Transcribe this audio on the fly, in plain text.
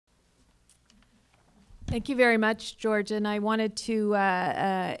Thank you very much, George. And I wanted to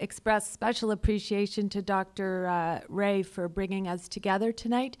express special appreciation to Dr. Ray for bringing us together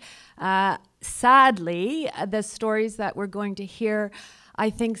tonight. Sadly, the stories that we're going to hear, I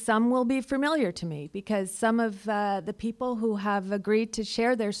think some will be familiar to me, because some of the people who have agreed to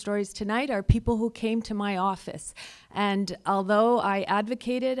share their stories tonight are people who came to my office. And although I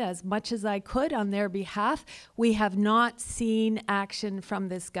advocated as much as I could on their behalf, we have not seen action from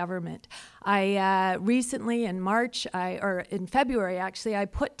this government. I recently in March, or in February actually, I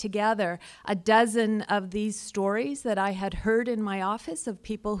put together a dozen of these stories that I had heard in my office of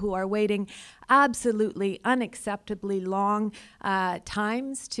people who are waiting absolutely unacceptably long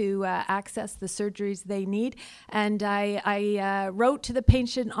times to access the surgeries they need. And I wrote to the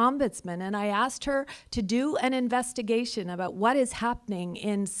patient ombudsman and I asked her to do an investigation about what is happening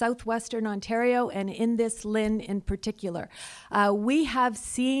in southwestern Ontario and in this LHIN in particular. We have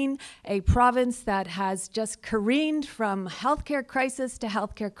seen a province that has just careened from healthcare crisis to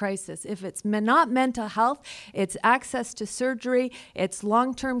healthcare crisis. If it's not mental health, it's access to surgery, it's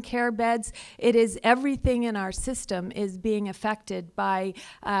long-term care beds, it is everything in our system is being affected by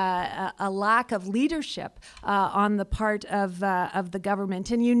a lack of leadership on the part of the government.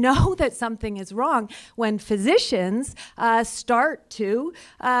 And you know that something is wrong when physicians start to,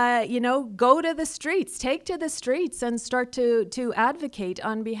 go to the streets, take to the streets and start to advocate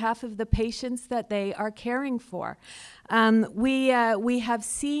on behalf of the patients that they are caring for. We have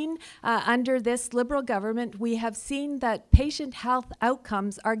seen under this Liberal government, we have seen that patient health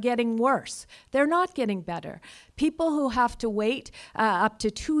outcomes are getting worse. They're not getting better. People who have to wait up to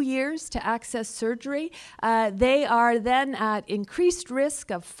 2 years to access surgery, they are then at increased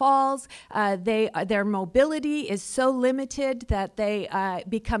risk of falls. Their mobility is so limited that they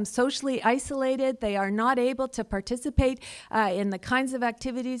become socially isolated. They are not able to participate in the kinds of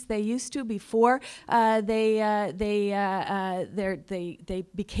activities they used to before they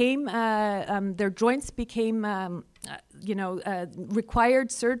became, their joints became,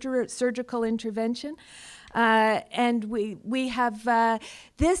 required surgical intervention. And we have,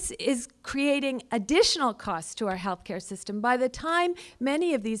 this is creating additional costs to our healthcare system. By the time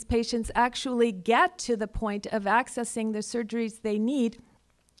many of these patients actually get to the point of accessing the surgeries they need,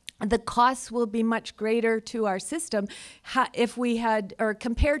 the costs will be much greater to our system if we had, or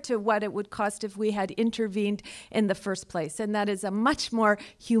compared to what it would cost if we had intervened in the first place. And that is a much more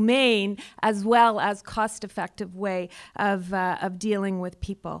humane as well as cost-effective way of dealing with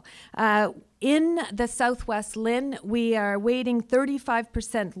people. In the Southwest LHIN, we are waiting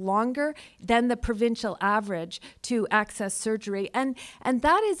 35% longer than the provincial average to access surgery. And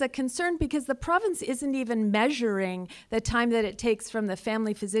that is a concern because the province isn't even measuring the time that it takes from the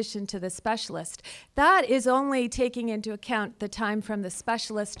family physician to the specialist. That is only taking into account the time from the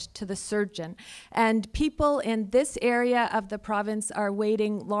specialist to the surgeon. And people in this area of the province are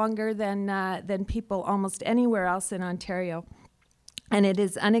waiting longer than people almost anywhere else in Ontario. And it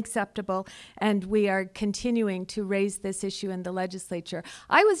is unacceptable, and we are continuing to raise this issue in the legislature.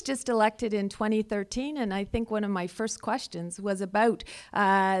 I was just elected in 2013, and I think one of my first questions was about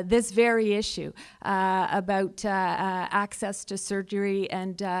this very issue, about access to surgery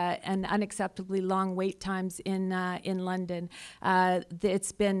and unacceptably long wait times in London.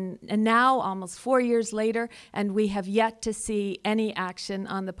 It's been now almost 4 years later, and we have yet to see any action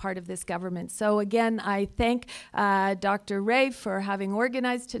on the part of this government. So again, I thank Dr. Ray for having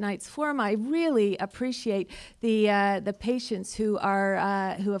organized tonight's forum. I really appreciate the patients who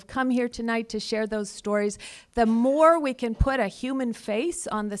have come here tonight to share those stories. The more we can put a human face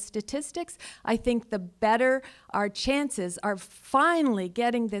on the statistics, I think the better our chances are finally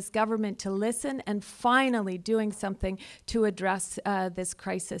getting this government to listen and finally doing something to address this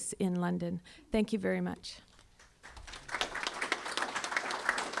crisis in London. Thank you very much.